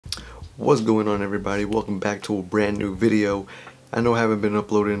What's going on, everybody? Welcome back to a brand new video. I know I haven't been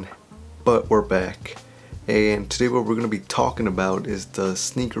uploading, but we're back. And today what we're going to be talking about is the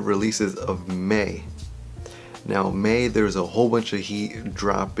sneaker releases of May. Now May, there's a whole bunch of heat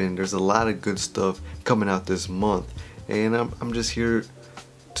dropping. There's a lot of good stuff coming out this month. And I'm just here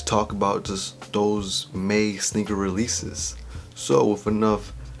to talk about just those May sneaker releases. So with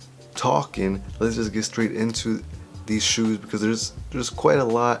enough talking, let's just get straight into these shoes, because there's quite a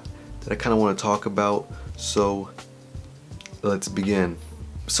lot that I kind of want to talk about. So let's begin.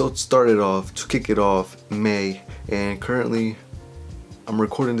 So to kick it off, May, and currently I'm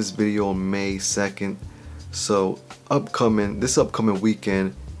recording this video on May 2nd. So this upcoming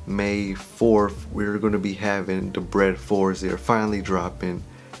weekend, May 4th, we're going to be having the Bread 4s. They're finally dropping,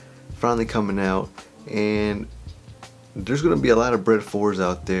 finally coming out, and there's going to be a lot of Bread 4s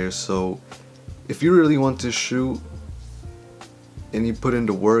out there. So if you really want to shoot and you put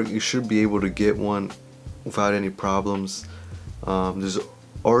into work, you should be able to get one without any problems. There's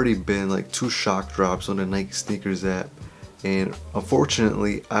already been like 2 shock drops on the Nike sneakers app, and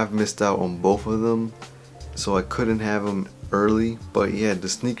unfortunately I've missed out on both of them, so I couldn't have them early. But yeah, the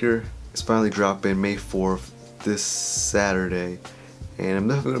sneaker is finally dropping May 4th, this Saturday, and I'm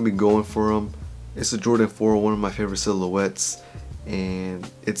definitely going to be going for them. It's a Jordan 4, one of my favorite silhouettes, and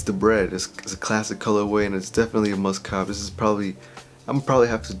it's the Bread. It's a classic colorway, and it's definitely a must cop. I'm probably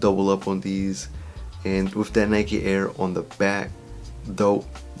have to double up on these, and with that Nike Air on the back, though,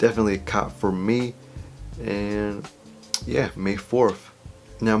 definitely a cop for me. And yeah, May 4th.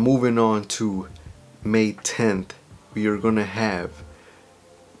 Now moving on to May 10th, we are gonna have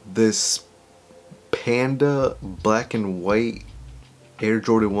this Panda black and white Air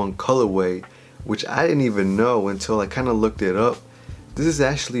Jordan 1 colorway, which I didn't even know until I kind of looked it up. This is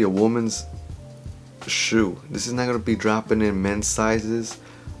actually a woman's shoe. This is not going to be dropping in men's sizes.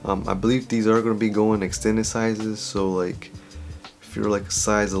 I believe these are going to be going extended sizes, so like if you're like a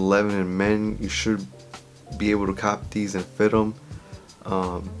size 11 in men, you should be able to cop these and fit them.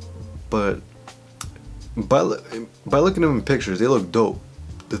 But by looking at them in pictures, they look dope.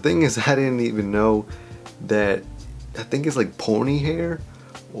 The thing is, I didn't even know that, I think it's like pony hair,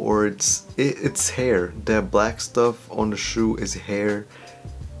 or it's hair. That black stuff on the shoe is hair.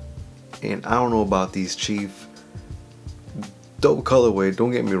 And I don't know about these, Chief. Dope colorway, don't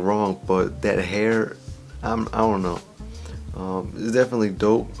get me wrong, but that hair, I don't know. It's definitely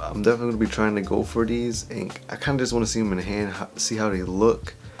dope. I'm definitely gonna be trying to go for these, and I kind of just want to see them in hand, see how they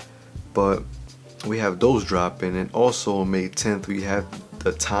look. But we have those dropping, and also on May 10th we have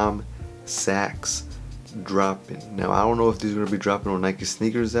the Tom Sachs dropping. Now I don't know if these are gonna be dropping on Nike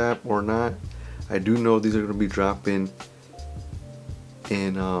Sneakers app or not. I do know these are gonna be dropping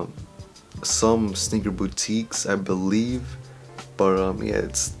in some sneaker boutiques, I believe. But yeah,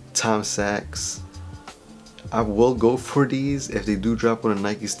 it's Tom Sachs. I will go for these if they do drop on a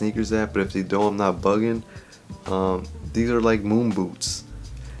Nike Sneakers app, but if they don't, I'm not bugging. These are like moon boots.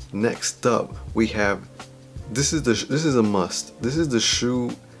 Next up, we have this is a must. This is the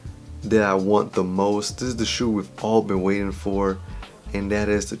shoe that I want the most. This is the shoe we've all been waiting for, and that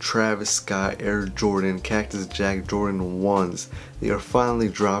is the Travis Scott Air Jordan Cactus Jack Jordan 1s. They are finally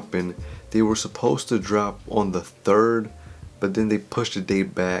dropping. They were supposed to drop on the 3rd, but then they pushed the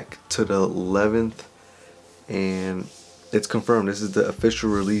date back to the 11th, and it's confirmed. This is the official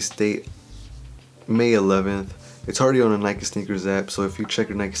release date, May 11th. It's already on the Nike Sneakers app, so if you check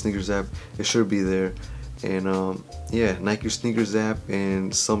your Nike Sneakers app, it should be there. And yeah, Nike Sneakers app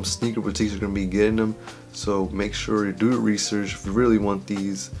and some sneaker boutiques are going to be getting them, so make sure you do your research if you really want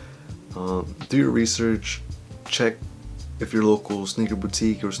these. Do your research, check if your local sneaker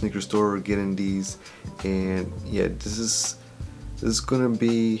boutique or sneaker store are getting these. And yeah, this is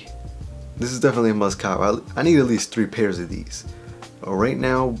definitely a must cop. I need at least 3 pairs of these. Right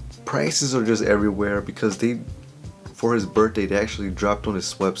now prices are just everywhere, because for his birthday they actually dropped on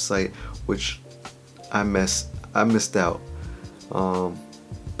his website, which I missed out. But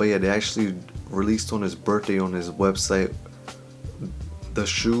yeah, they actually released on his birthday on his website the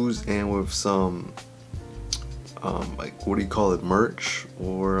shoes, and with some like, what do you call it, merch,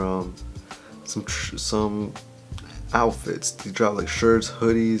 or some outfits. They dropped like shirts,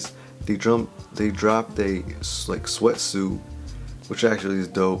 hoodies. They dropped a like sweatsuit, which actually is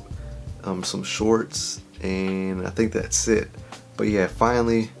dope. Some shorts, and I think that's it. But yeah,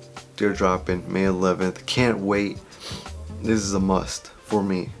 finally they're dropping May 11th. Can't wait. This is a must for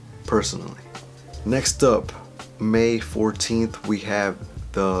me personally. Next up, May 14th, we have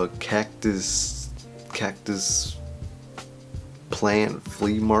the Cactus Plant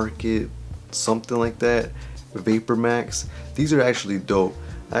Flea Market, something like that, Vapor Max. These are actually dope.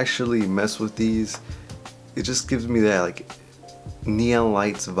 actually mess with these. It just gives me that like neon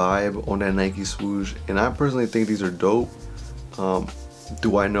lights vibe on that Nike swoosh, and I personally think these are dope.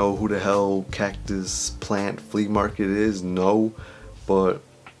 Do I know who the hell Cactus Plant Flea Market is? No, but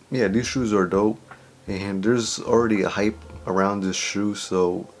yeah, these shoes are dope, and there's already a hype around this shoe,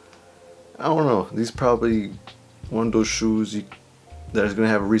 so I don't know. These probably one of those shoes that is gonna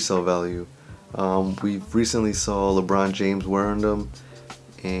have a resale value. We've recently saw LeBron James wearing them,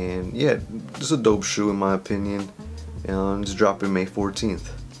 and yeah, this is a dope shoe in my opinion. It's dropping May 14th.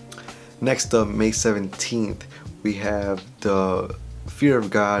 Next up, May 17th, we have the Fear of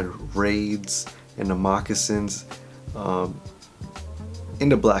God Raids and the moccasins in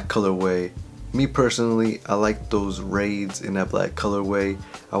the black colorway. Me personally, I like those Raids in that black colorway.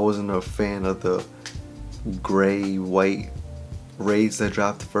 I wasn't a fan of the gray white Raids that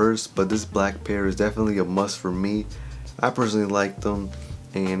dropped first, but this black pair is definitely a must for me. I personally like them,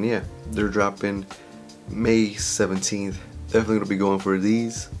 and yeah, they're dropping May 17th. Definitely gonna be going for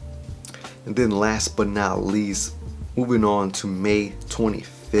these. And then last but not least, moving on to May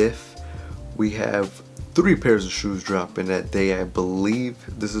 25th, we have 3 pairs of shoes dropping that day. I believe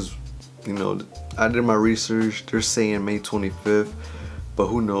this is, you know, I did my research. They're saying May 25th, but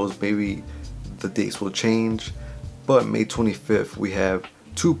who knows, maybe the dates will change. But May 25th, we have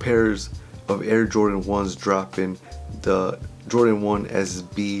 2 pairs of Air Jordan 1s dropping. The Jordan 1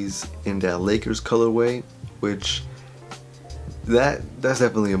 SBs in that Lakers colorway, which that's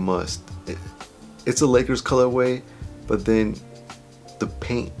definitely a must. It's a Lakers colorway, but then the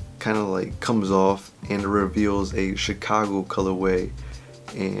paint kind of like comes off and it reveals a Chicago colorway,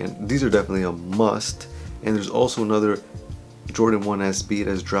 and these are definitely a must. And there's also another Jordan 1 SB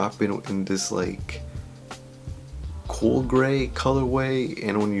that's dropping in this like cold gray colorway,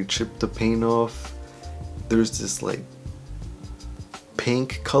 and when you chip the paint off, there's this like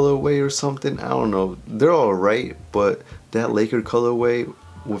pink colorway or something. I don't know, they're all right, but that Laker colorway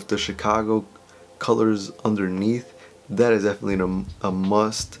with the Chicago colors underneath, that is definitely a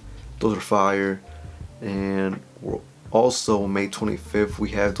must. Those are fire. And we're also May 25th, we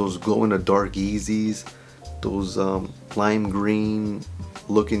have those glow in the dark Yeezys, those lime green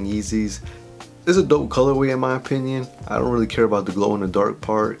looking Yeezys. It's a dope colorway in my opinion. I don't really care about the glow in the dark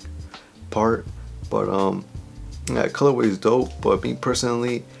part, but yeah, colorway is dope. But me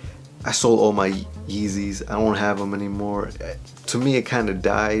personally, I sold all my Yeezys. I don't have them anymore. To me, it kind of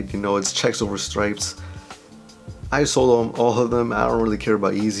died. You know, it's checks over stripes. I sold all of them. I don't really care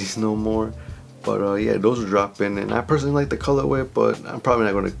about Yeezys no more. But yeah, those are dropping, and I personally like the colorway, but I'm probably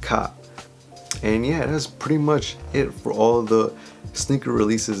not going to cop. And yeah, that's pretty much it for all the sneaker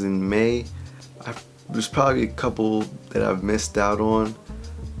releases in May. There's probably a couple that I've missed out on,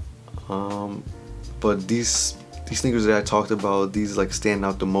 but these sneakers that I talked about, these like stand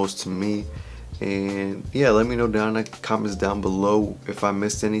out the most to me. And yeah, let me know down in the comments down below if I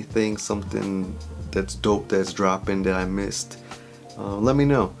missed anything, something that's dope that's dropping that I missed. Let me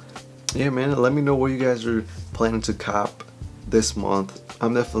know. Yeah man, let me know what you guys are planning to cop this month.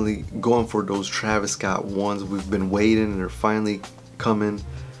 I'm definitely going for those Travis Scott ones. We've been waiting and they're finally coming.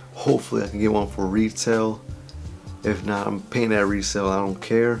 Hopefully I can get one for retail. If not, I'm paying that resale, I don't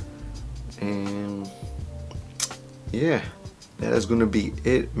care. And yeah, that is going to be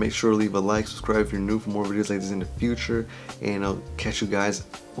it. Make sure to leave a like, subscribe if you're new for more videos like this in the future, and I'll catch you guys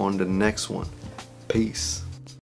on the next one. Peace.